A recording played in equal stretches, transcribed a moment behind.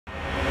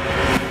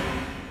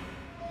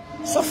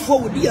so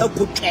for the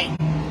alcohol,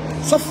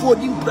 so for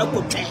the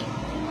bracotay.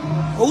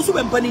 Owusu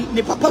Bempah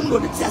ni papa no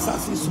de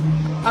tiasase so.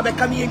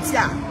 Abeka me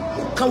entia,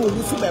 ka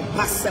Owusu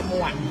Bempah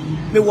semwa.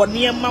 Me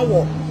woni ma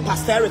wo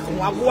Pastor Eric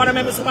wo na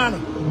me so ma no.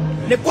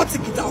 Ne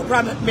kotikita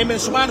obra me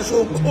so ma no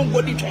so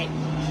kongo di twen.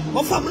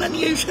 Mo famna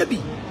ni ehwe bi.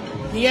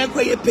 Ni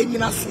enko ye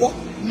panyina so,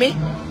 me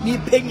ni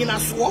panyina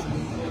so.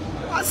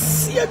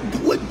 Asia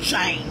do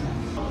giant.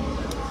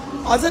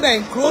 Other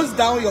than close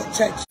down your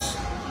church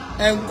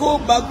and go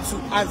back to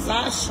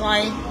Azar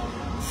Shrine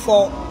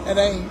for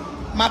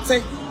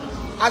Mate.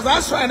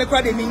 Azar Shrine the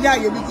crowd in Ninya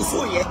you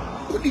so ye.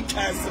 Who the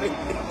chance?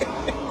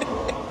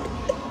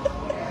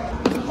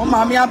 Oh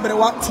mammy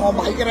abrewa to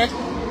my yere.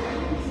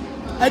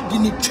 I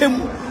didn't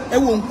trim a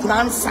won't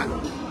cransa.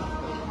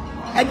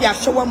 I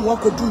just show them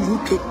what could do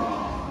UK.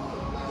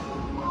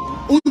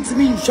 Unto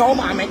me show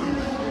mammy.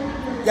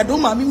 Ya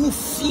don't mammy move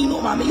see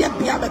no mammy yet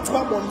be able to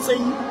one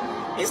saying.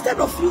 Instead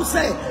of you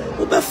say,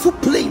 "Ube full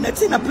plane,"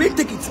 that's in a plane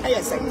ticket. I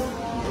say,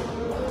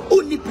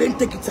 only plane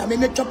tickets. I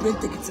mean, not plane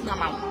tickets in a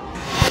mouth.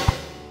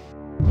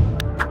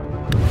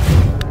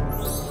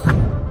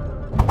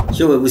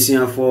 So we see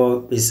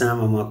for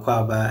Pisama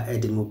Makwaba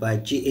at the mobile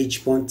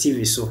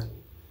GH.TV so,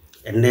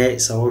 and there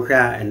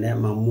Saoka and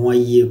then my more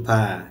year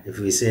pa. If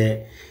we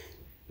say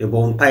the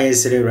bonfire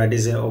say rather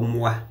say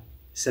omwa,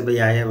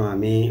 Sabaya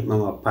mammy,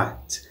 mama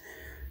pat.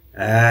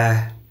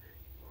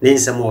 Then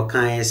some more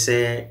kind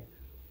say.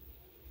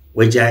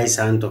 Wejai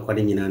santo kwa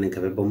nyina ne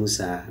kabebo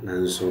musa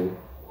nanso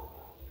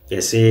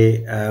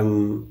yese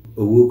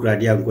owu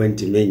kradia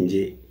kwenti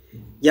menje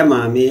ya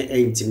maame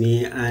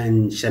entimi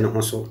anhye ne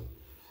hoso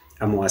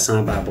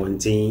amawasan ba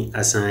bontin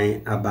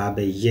asan aba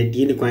be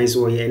yedi ne kwan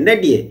so ye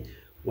nede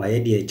wa ye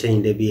de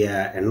chen de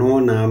bia eno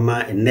na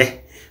ama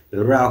enne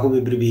bewra ho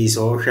bebribi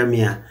so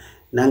hwamia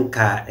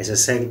nanka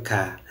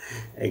esesenka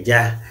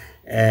eja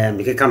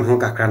mikeka ho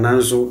kakra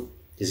nanso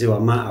yese wa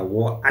ma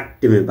awo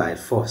ateme by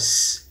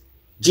force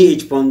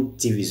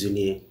GH.TV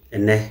zuni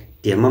ene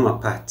de mama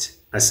part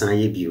asan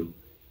ye bio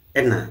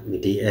ena me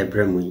de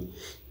ebremu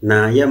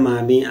na ya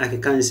maami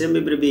akeka nsem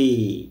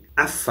bebrebe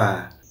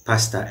afa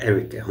Pastor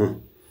Eric ho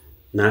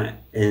na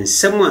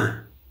ensem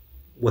a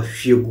wa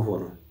hwiegu ho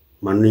no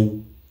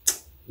manu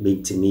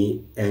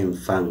betimi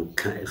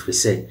enfanka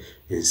efrise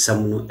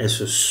ensem no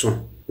esoso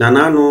na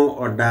nano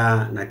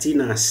oda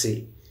natina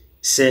ase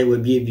se wa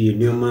biebie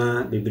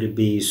nneoma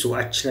bebrebe so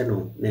akire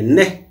no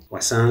ne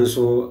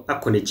wasanso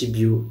akonechi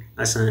bio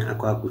asan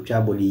akwa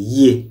boli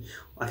yie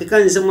wakeka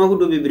nsem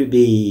ahodo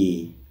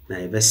bebrebe na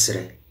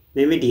ebesere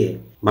meme de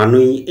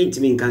manoi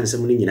entimi nka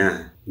nsem no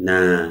nyina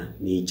na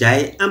ni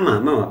jai ama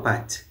mama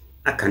part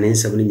aka ne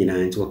nsem no nyina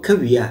nti waka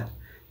wia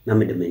na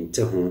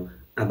medemente ho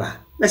aba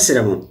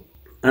besere mo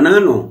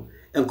anano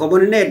enkobo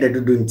ne eda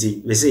dudu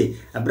nti me se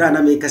abra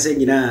na me kasa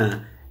nyina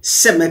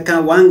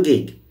semeka 1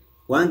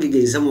 gig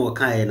nsem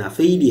waka na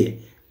feidie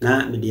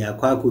na mede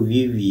akwa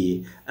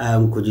wiwie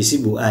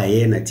kujisibu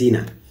aye na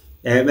tina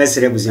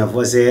besere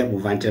busiafo se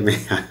muvanteme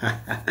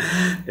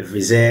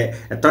efise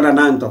etona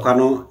na ntokwa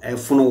no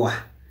efunowa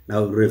na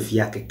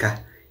orefia keka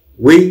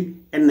we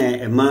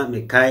ene ema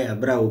mekai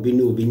abra obi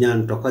ni obi nya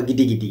ntokwa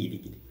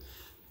gidigidi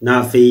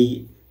na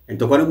fei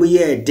ntokwa no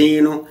buye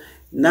den no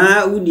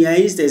na uni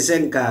aiste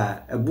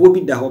senka ebo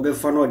bi da ho be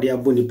fa no de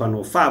aboni pa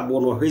no fa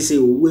abo no hwese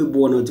owu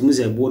ebo no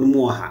tumuze ebo no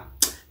mu ha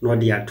no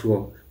de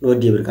ato no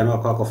de America no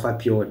akwa fa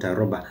pure water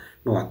rubber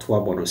no atoa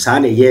bono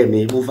sane ye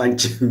me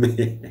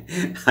muvanchime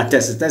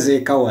atase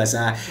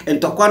kawasa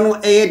entokwa no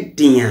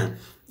dia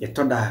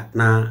etoda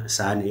na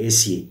sane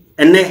esie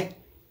ene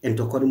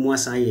entokwa no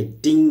muasa ye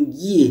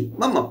dingie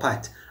mama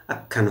part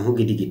aka no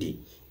gidigidi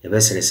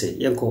ebeserese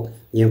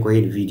yenko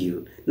he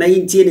video na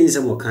yintie ne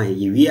nsemo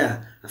kan ye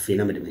wia afi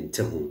na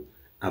medmente ho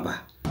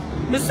aba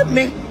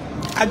me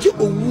aje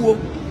owuo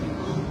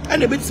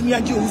ene betimi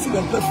aje Owusu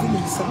Bempah fu me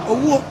nsem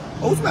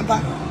Owusu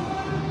Bempah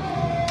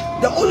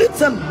the only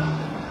time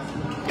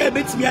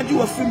bet me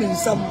do a film in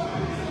some.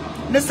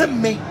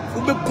 Listen me,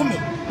 who be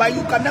coming, but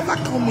you can never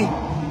come me.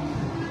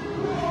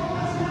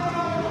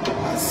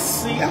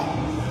 See ya.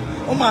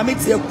 Oh, my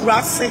meet your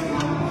grass, a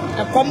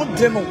common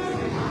demo.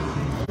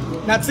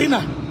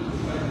 Natina.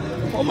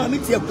 Oh, my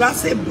meet your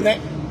grass, bread,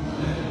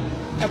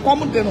 a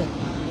common demo.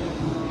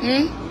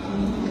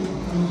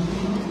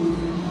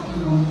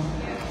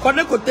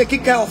 Connect could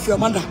take care of your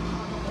mother.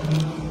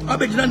 I'll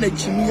be done at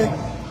Jimmy.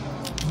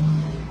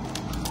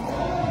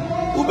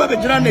 Uba be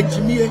jira na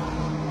jimie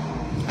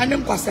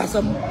anem kwase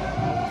asam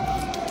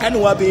ene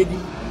wa beedi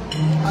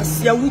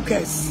asia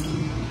wukes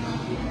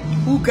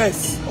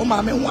o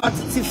ma me ho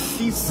atete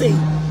fi sei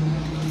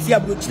si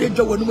abrochire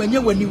dwo wonu enye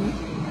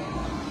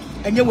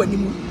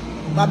wanimu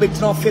ba be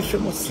jira ofefe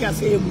mo sia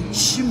se emu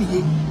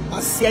chimie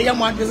asia ya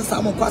mo adese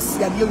sa mo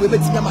kwase ade we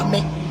betinya ma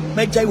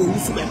me jai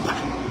Owusu Bempah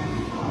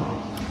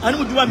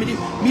anu duma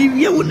mi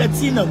wie wu na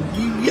ti na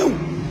wie wu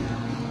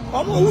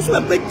Omo Owusu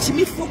Bempah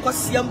chimi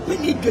focus yam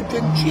peni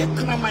gedentue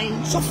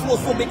kraman sofo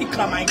so be di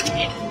kraman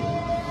che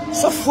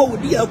sofo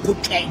odi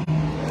akotwen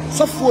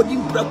sofo odi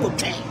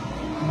mprakotwen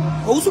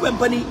Owusu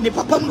Bempah ni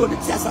papa no de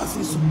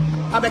tiasase so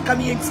abeka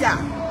mi entia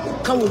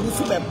can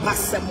Owusu Bempah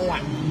semwa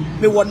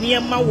me woni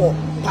ema wo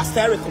Pastor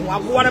Eric wa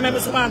go na me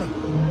soma no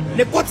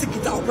ne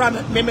kotikita obra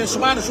me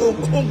soma no so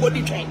kongo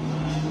di twen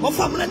mo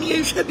famna ne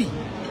yehwe bi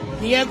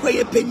ne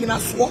yekoye penyina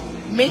so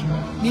me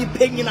ni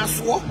penyina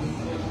so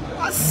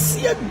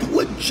asia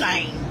duo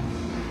gyan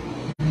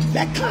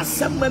that can't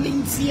send me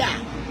in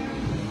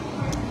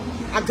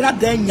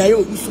Agradaa nyaye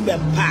Owusu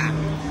Bempah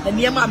and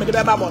near mamma the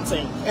Baba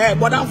Mountain. Eh,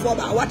 but I'm for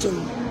about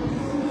watching.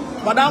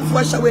 But I'm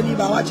for shall we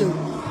by watching.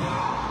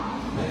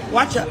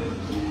 Watch it.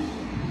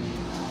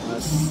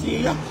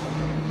 See ya.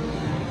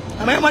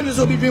 Am I man is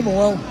obi dream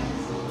home?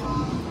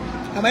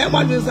 Am I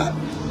man is that?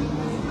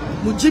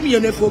 Mujimi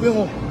and for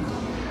home.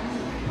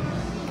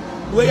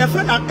 Where your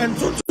friend and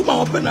so to my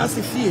open as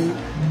if you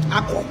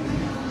are.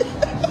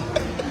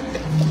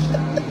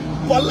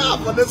 For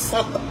love for the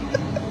summer.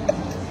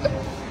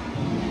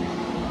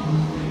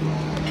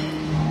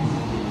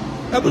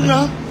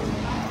 Abuna,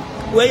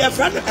 where your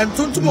friend and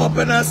to my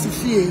open as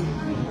if you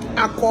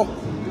are.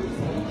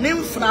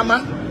 Name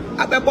Frama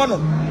Abebono.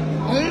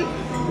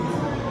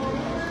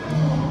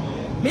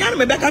 Me and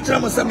me back at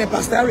me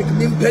Pastor Eric,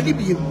 name Penny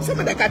Beam, some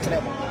of the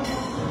catcher.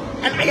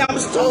 And I am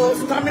still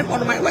standing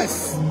on my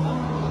west.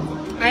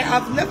 I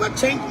have never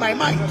changed my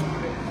mind.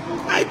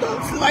 I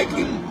don't like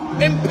him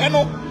in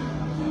Peno.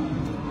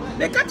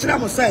 The catcher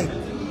was saying,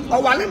 oh,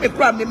 while let me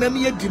grab me, maybe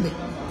you give me.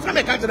 Some of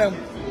the catcher,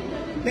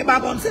 me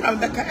Babon said,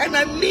 and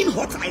I mean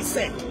what I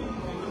said.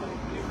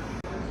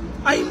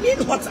 I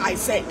mean what I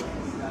said.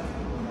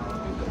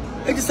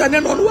 It is an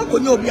on work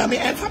on your Biame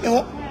and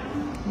Family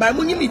by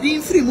Muni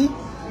Midin Free Moon.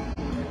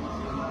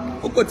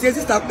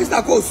 Okotiesi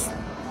Mr. Coast.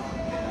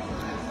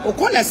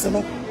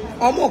 Okolesno,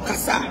 Omo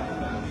Kasa.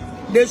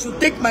 They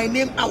should take my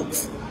name out.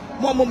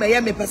 Momo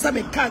Mayame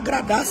Pasame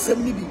Agradaa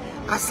Semnibi.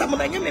 As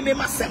someone I am a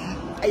Masem,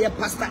 I am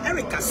Pastor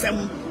Eric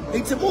Asem.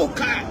 It's a more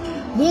car.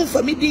 Moon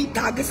for me, ding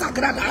targets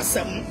Agradaa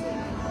Sem.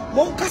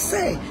 Monka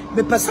say,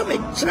 me Pasame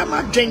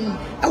Chama Jane,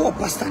 our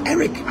Pastor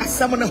Eric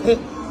Asam home.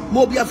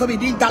 Mobia for me,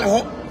 ding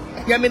Talaho.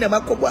 Yamina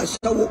Makobo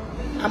show.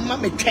 I'm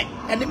not check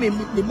and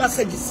the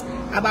messages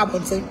about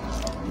one saying.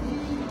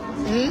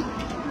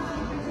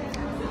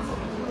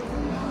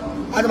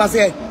 I must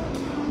say,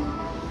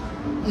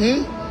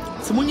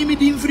 Simoni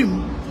Midin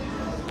Frim.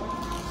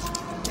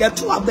 There are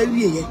 2 of the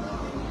year,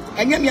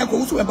 and Yamia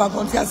goes to about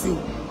on Tiasi.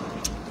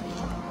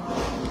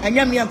 And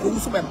Yamia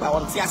goes to about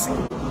on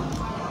Tiasi.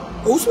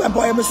 Also,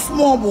 I am a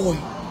small boy.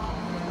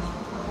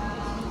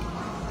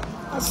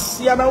 I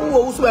see I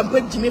also am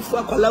put Jimmy for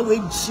a color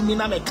with Jimmy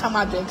and come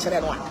out and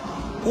tell one.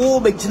 Oh,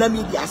 but Jimmy,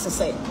 as I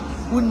say,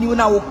 who knew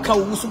now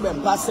Owusu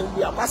Bempah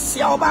we are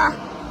Pasiaba.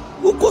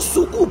 Who goes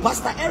to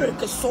Pastor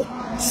Eric so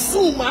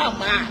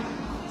mama.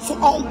 So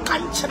on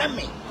can't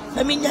me.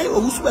 I mean, I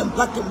Owusu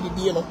Bempah to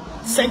me, you know.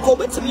 Send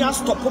over to me and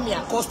stop me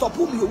and cost up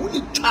me.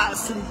 Only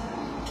Charles.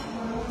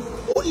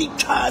 Only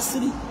Charles.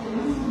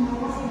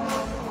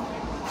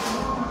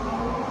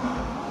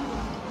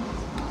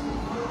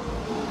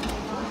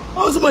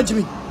 How's much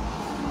me?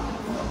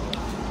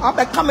 I'll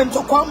be coming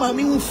to call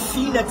mammy who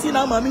feel that in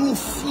our mammy who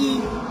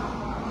feel.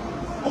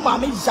 Oh,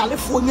 mammy,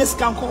 California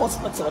Scan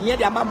Hospital near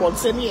the Ababon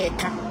Semi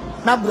Eka.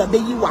 Now, brother,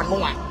 you are no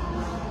one.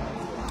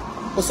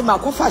 Was a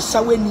Makofa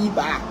Shawe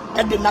Niba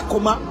and the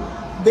Nakoma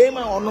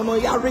Bema or no,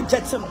 you are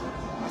rejecting.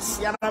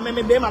 See, I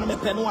remember Bema and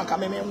Penua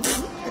coming in.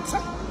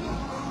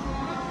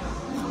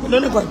 You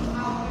don't know.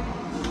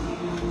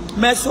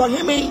 Mess on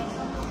him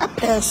a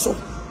pencil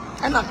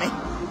and I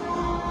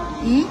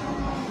mean.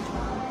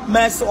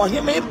 Mess or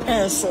him a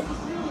pencil.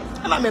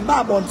 And I'm a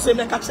Babon saying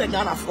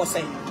Ghana for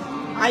saying,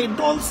 I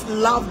don't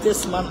love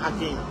this man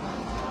again.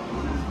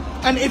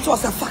 And it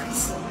was a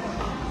fact.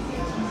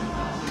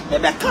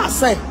 Maybe I can't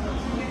say,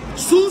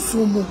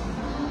 Susumu.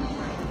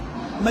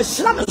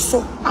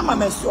 So I'm a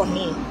mess on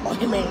him or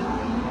him.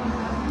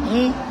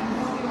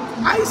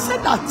 I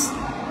said that.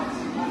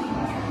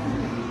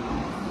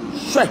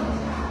 Sure.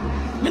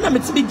 Me na me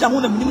tibi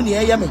jamu na minimu ni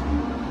eya me.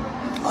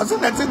 I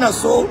said that thing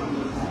so.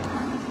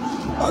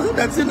 I said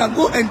that thing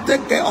go and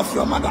take care of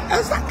your mother.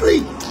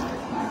 Exactly.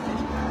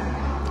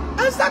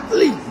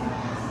 Exactly.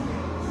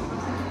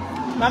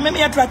 My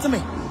mama try to me.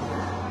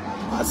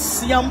 I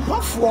see am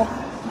for.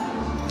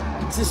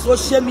 It is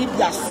social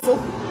media so.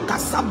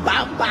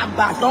 Kasaba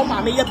ba. Don't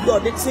mama yet do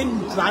the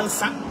same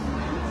answer.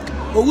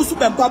 Owusu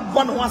Bempah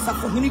born once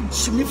for him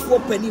Jimmy for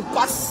penny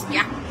cost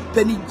ya.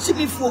 Penny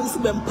Jimmy for Owusu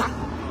Bempah.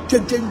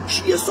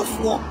 Cheers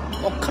of war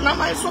or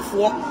canamais of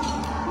war.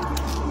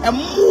 And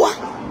more.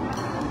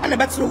 And a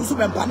better Owusu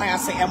Bempah, I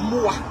say, and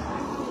more.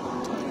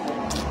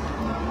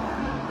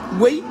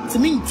 Wait to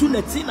me to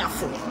Netina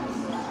for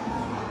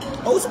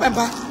Owusu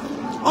Bempah,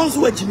 on the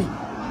way to me.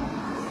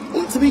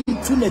 To me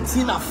to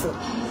Netina for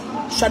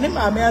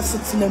Shanima Mea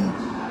Sitinum,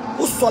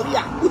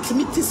 Usolia, which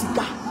me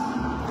Tisica.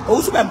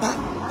 Owusu Bempah,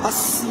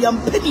 Pasiam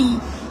Penny,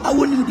 I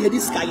wouldn't be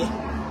this guy.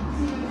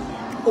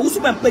 Owusu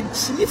Bempah,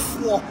 Jimmy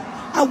for.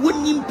 I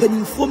wouldn't even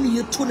penny for me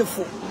a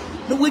 24.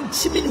 No way,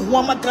 Jimmy,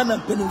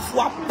 Wamagana penny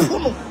for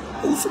Puno.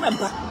 Owusu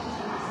Bempah,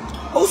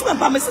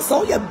 Mrs.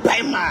 Oya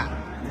Bempah,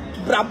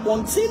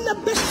 Brabontina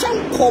Beshan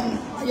come,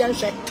 I am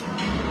check.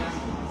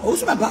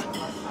 Owusu Bempah.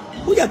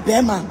 Who ya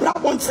Bempah? Bra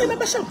won say me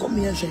be shen come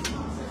here hwe.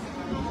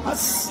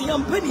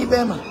 Asiam pani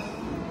Bempah.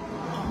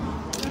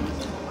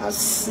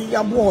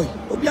 Asia boy.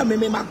 Obi a me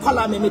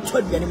makwala me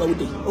twaduane ma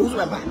wudi. Owusu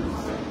Bempah.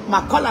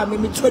 Makwala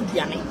me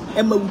twaduane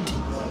e ma wudi.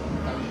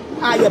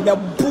 Aya be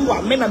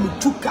boa me na me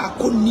tuka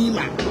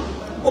konima.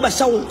 Oba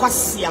sha won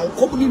kwase an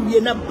komuni wie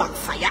na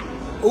backfire.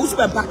 Owusu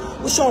Bempah,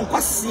 wo sha won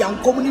kwase an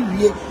komuni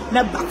wie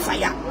na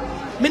backfire.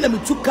 Me na me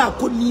tuka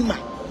konima.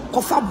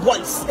 Kofa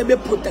boys ebe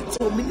protect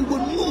me ni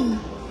wonu.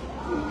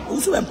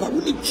 Owusu Bempah wo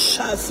ni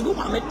chance wo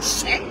ma me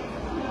che.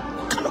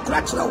 Kan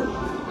okra kira wo.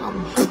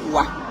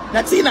 Abua.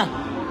 Natina.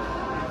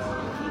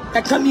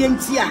 E kam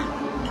yentia.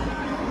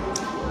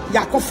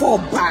 Yakofo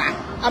ba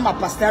ama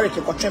pastor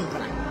ke ko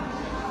twempra.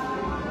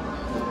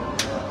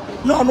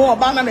 No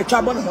oba na ne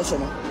twabo ne ho so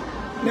no.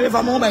 Me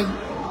fa mo ban.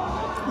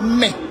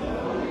 Me.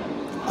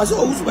 Aso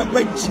Owusu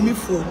Bempah Jimmy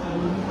fo.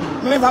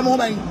 Me fa mo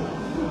ban.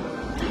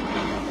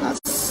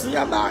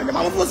 Ya ba, the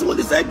mama force mo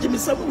say Jimmy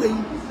some way.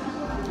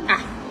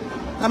 Ah.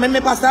 Na me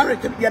pastor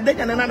Rick, ya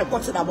denya na na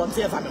kwot da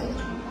bonte fa me ho.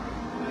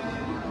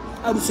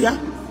 Abusia.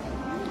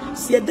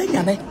 Si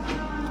denya na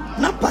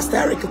na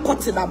pastor Rick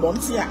kwot da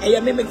bonte a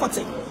eya me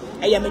kwot.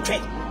 Eya me try.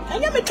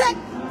 Eya me try.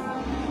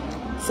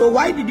 So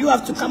why did you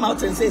have to come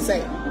out and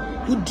say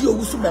you do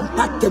Owusu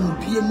Bempah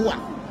tempie mu a?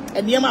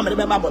 E ne ma me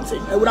be ba bonte.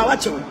 E wura wa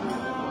che wo.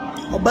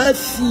 Oba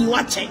fi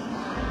wa che.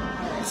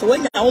 So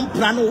when your own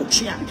plan will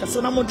change, so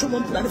now much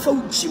more plan. If I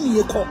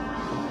Jimmy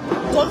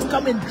don't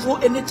come and draw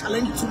any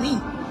challenge to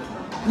me.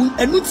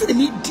 And not see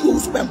me do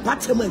Owusu Bempah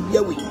tell me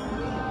way.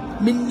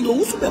 Me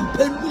Owusu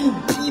Bempah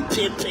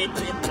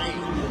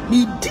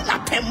me did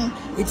not them.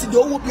 It's the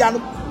old piano.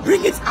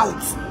 Bring it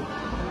out.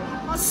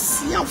 I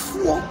see a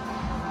fool.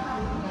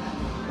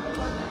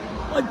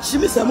 What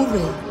Jimmy is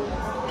moving?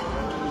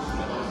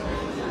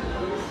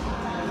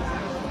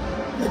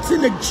 It's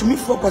in a Jimmy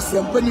focus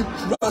and when you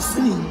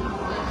crossing.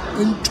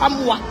 In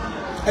Tamwa,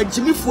 a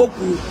Jimmy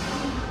Foku.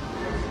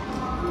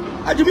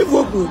 A Jimmy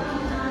Foku.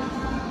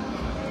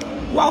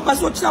 Wow,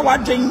 because what's our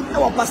drink,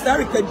 our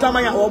pastor,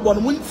 drama, our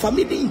one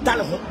family in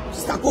Talaho,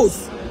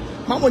 Stakos.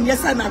 Mamma,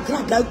 yes, and I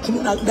can't like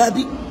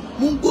Gabi.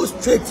 Moon go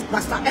straight,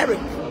 Pastor Eric.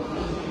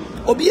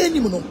 Obi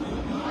anymore.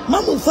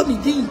 Mamma,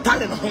 family in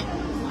Talaho.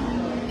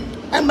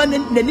 And my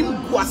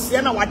name was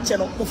Siena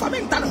Watchano, for family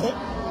in Talaho.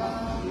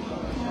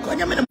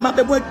 Konyaman, my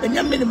boy, and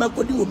young men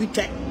will be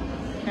checked.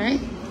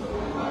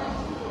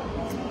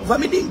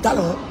 Family in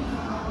Talon.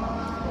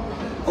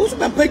 Owusu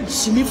Bempah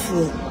Jimmy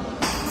fo.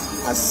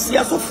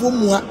 Asia so fo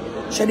mu a.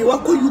 Shede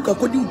wako yuka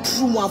kodi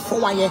utru mu afo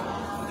waye.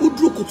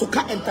 Udru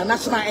Kotoka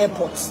International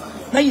Airport.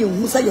 Na ye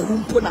hu sa ye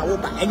humpo na wo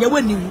ba. Enye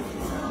wani wu.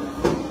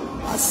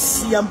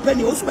 Asia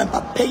mpani Owusu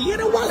Bempah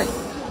peyere wale.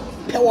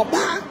 Pe wo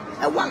ba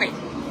e wale.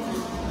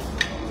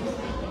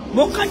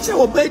 Mo kanche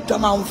wo ba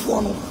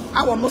dwamanfo no.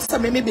 Awo no se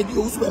me be di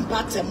Owusu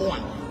Bempah temo a.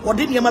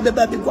 Wode niema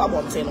beba bi gwa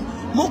bonte no.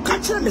 Mo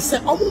kanche me se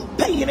omo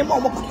peyere ma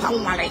omo papa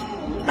nwale.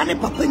 Na ne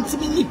papa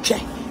ntimi ni twa.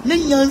 Na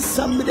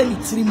nyansam me da ni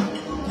tirim.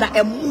 Na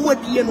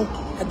emuadie no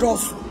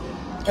edoso.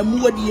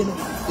 Emuadie no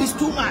is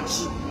too much.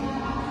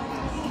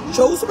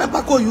 So Owusu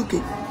Bempah ko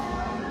UK.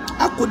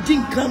 Akodi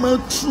nkrama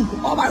true.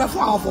 O ba fo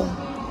afo.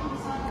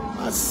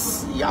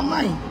 As ya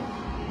mine.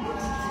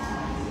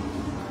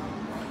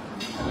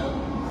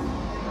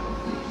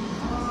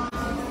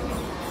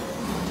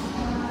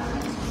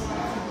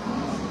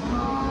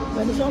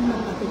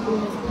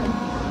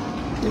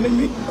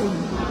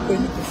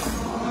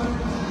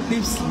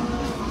 Please.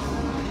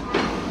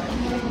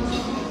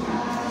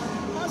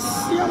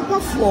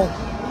 For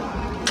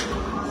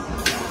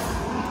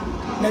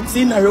let's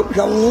see, now,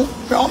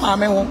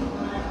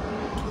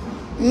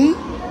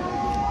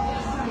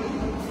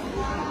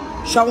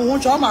 shall we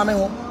want your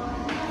mamma?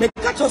 They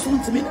catch us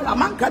to me. A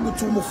man can be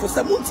too much for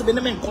some months to be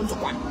the main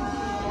contact.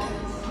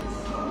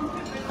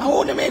 I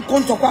want to make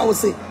contact. I will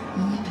say,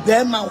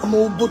 Bema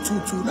no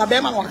botutu. Na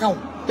Bema no account.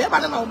 Bema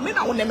na me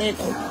na wona make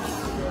ko.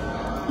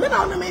 Me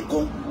na wona make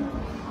ko.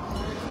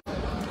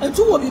 And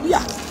to what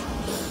bibia.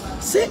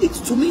 Say it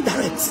to me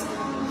direct.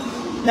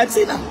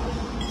 Natina,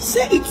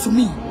 say it to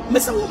me. Me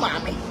say wo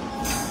mama.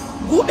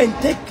 Go and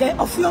take care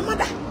of your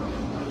mother.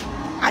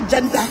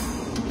 Agenda.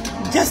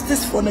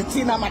 Justice for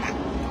Natina mother.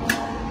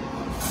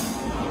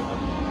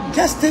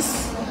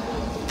 Justice.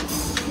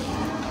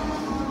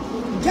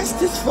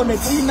 Justice for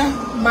Natina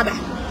mother.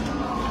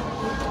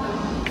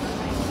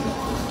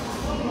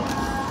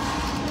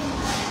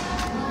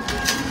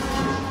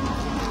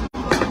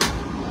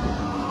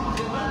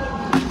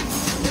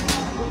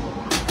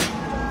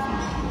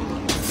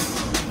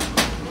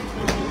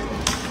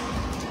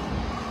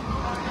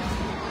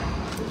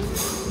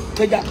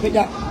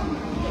 Pega.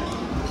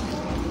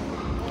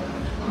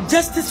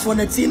 Justice for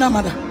Natina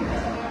mother.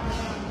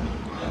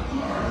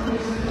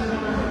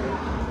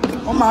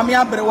 O mami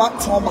abrewa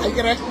ton ba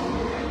yere.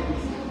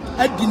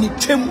 Adi ni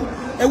twem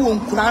e wo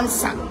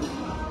nkuransa.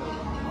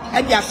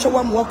 Adi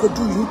ahwewa mo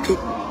akodu UK.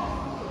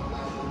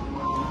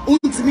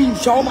 Untimi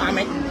nhwo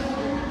mami.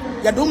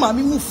 Ya do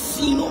mami mu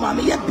fi no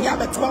mami ya bia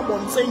beto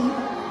abonten.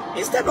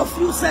 Instead of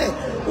you say,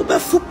 Uber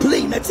full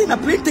plane, it's in a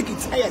plane ticket.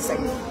 I say,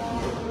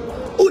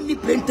 only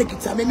plane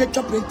tickets. I mean, not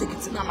your plane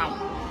tickets in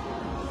amount.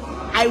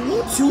 I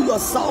want you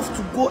yourself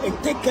to go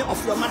and take care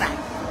of your mother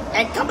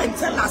and come and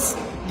tell us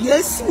the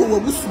AC will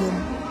be soon.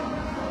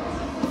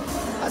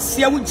 I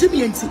see you,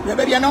 Jimmy and Tia,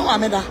 baby. I know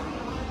Ameda.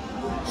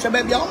 Shall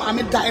be on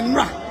Ameda and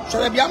Ra.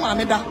 Shall be on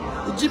Ameda,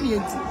 Jimmy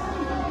and Tia.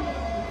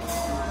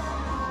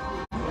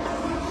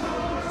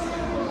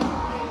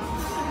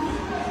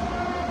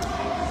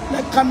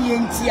 Come here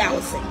in Tia, I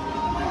say.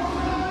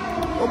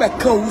 Over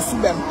Owusu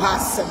Bempah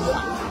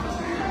someone.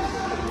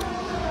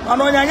 I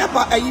know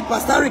you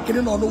pastor Ricky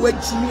no way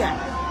Jimmy.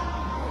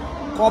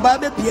 Koba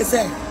be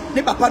PSA,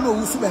 ne papa no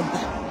Owusu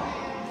Bempah.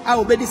 I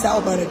obey this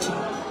Albarachi.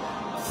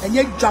 And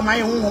yet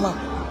Jamai woman.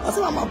 I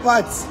said, my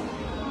part,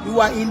 you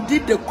are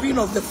indeed the queen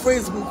of the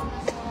Facebook.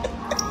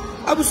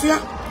 Abusia.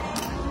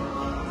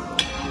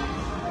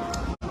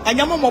 And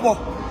your mama,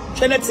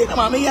 Janet,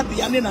 I'm here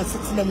behind and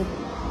sitting them.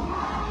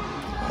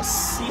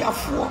 See a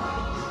four.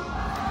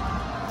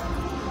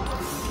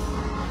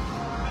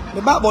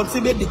 The Bible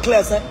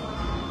declares,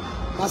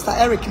 Pastor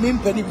Eric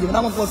Mimpenny, you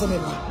know, for some.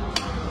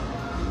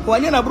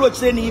 When you're a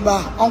broach, any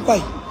bar, uncle.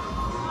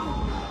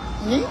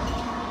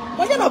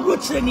 When you're a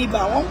broach, any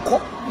bar,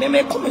 uncle, they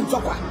may come and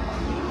talk.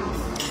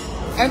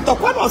 And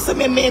talk one or some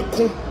may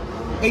come.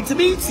 It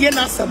means you're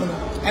not some,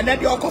 and then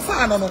you're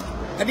coffin on,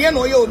 and you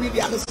know you'll be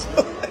the others.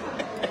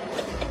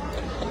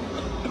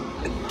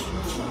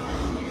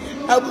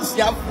 I was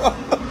young.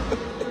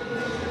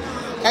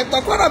 And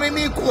talk what I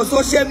mean,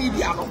 social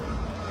media.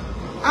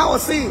 I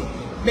was saying,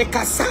 make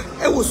us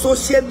it was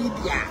social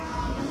media.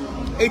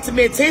 It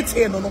may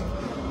take no,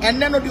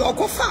 and then the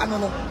Okofan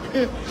no,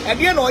 and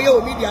you know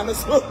your media.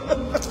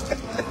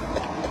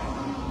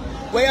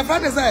 Where your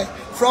father say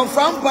from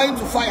front point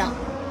to fire.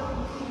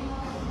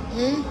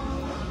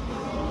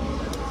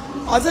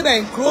 I said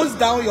then close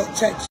down your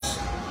church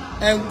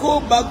and go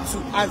back to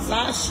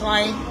Azar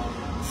Shrine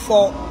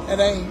for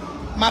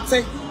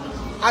Mate.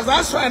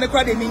 Azar Shrine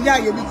crowd in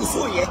Ninya you be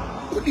so ye.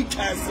 Who the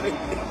chance?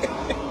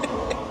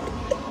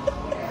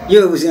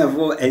 You was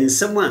for and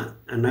someone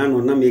and I know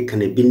na make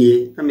an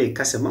ebini na make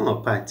case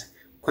mama part.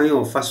 Kwan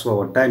your fast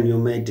forward dan you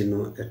made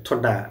no a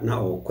toda na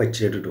or quite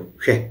do.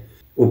 Hwe.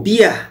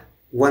 Obia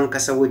one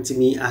kasa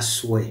wetimi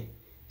aswe.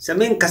 Sa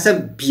men kasa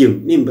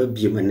biem member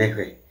biem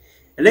anehwe.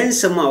 And then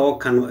somehow all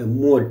can a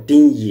more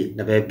dingy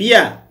na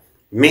bebia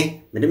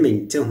me the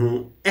mente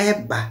ho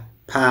eba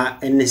pa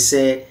and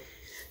say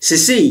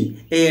Sisi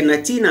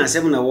natina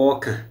semna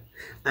walker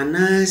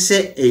ana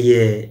se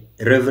eye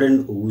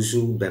Reverend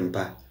Owusu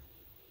Bempah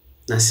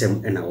na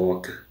sem na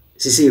walker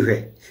sisi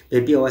hwe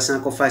baby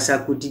wasan ko fasa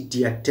ko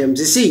didi atem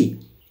sisi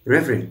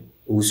Reverend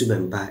Owusu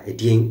Bempah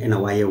edien na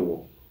waye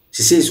wo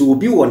sisi so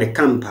obi wo ne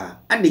campa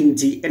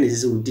adinti ene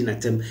sisi odi na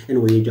tem ene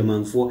wo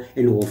yedwamanfo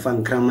ene wo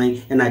fan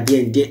kraman ene ade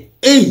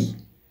ende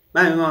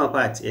my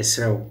part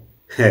esrew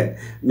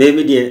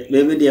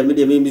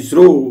maybe me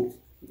throw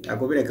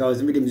akobere ka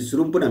ozimi dem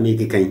surumpo na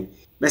meke kan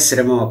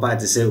mesere ma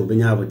part se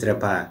obenya abotre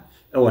pa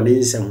e woni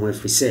nsem ho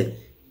afri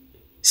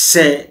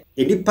se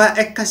enipa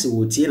ekase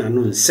wotie na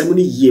no nsem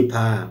ni yie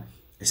pa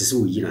esese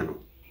wo yi na no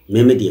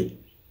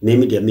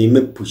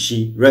me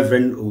pushi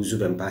Reverend Owusu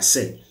Bempah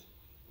se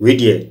we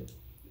die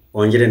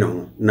onjere na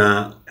ho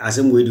na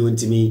asem we di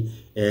ontimi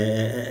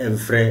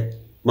enfre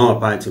ma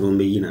part no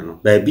me yi na no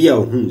ba bia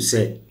ohun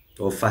se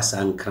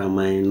ofasa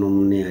nkraman no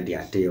ne ade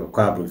ate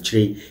okwa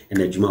abrochire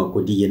na adwuma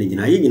okodi ye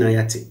nyina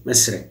yate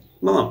mesre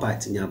mama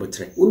part nya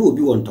abotre wonu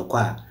obi won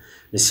tokwa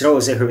mesre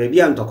wo se hwe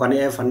bia ntokwa na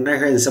efa na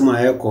hwe nsem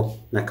ayeko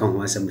na ka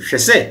ho asem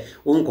hwese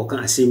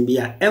wonkoka asem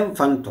bia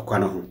emfa ntokwa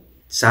na ho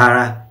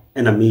sara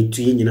na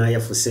metu ye nyina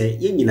yefo se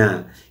ye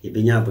nyina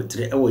ebenya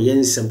abotre ewo ye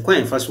nsem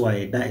kwan fa so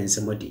aye da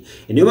nsem odi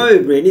enema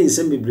bebre ni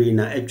nsem bebre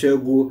na atwa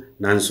agu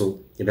nanso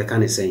ye beka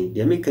ne sen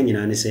de meka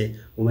nyina ne se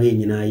wo ma ye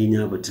nyina ye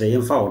nya abotre ye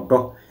mfa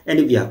odo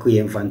ene bia ko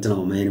ye mfa ntana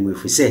o ma ye mu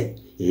efuse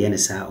ye ne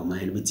sa o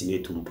ma ye bitimi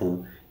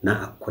etumpon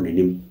na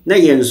akonanim na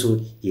ye nso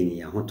ye ni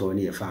ya hoto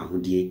ne ye fa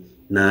ahodie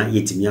na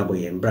yetimi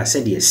aboye mbra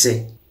se de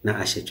se na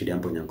ahye twede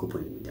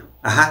amponyankopon ni nyam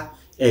aha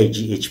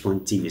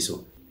AGH.TV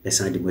so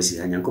besan de bosi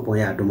anyankopon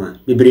ya adoma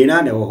bebre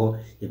na de wo ho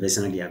ye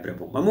besan de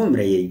abrebo mamu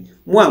mre ye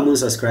mo a mo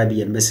subscribe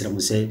ye mesra mo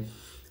se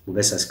mo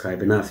be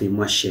subscribe na afi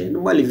mo share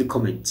no mo leave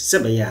comment se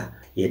be ya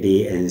ye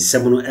de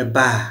ensem no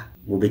eba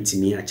mo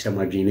betimi a kire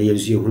madwen na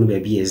yezu ehunu ba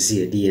bi yesi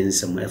ye de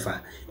ensem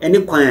efa eni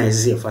kwan a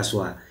yesi efa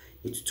so a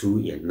etutu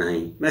ye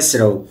 9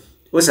 mesra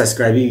o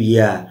subscribe wi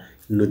a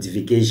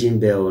notification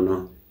bell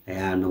no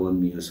aya no wa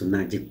mi so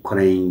na je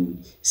kran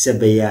se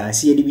be ya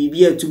se ye de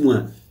bibia tumu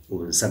a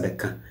o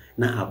nsabeka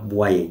na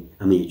aboaye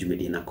ama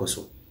yedwumede na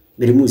koso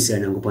mere musi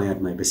anyankopon ya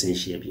adoma besen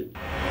hia bi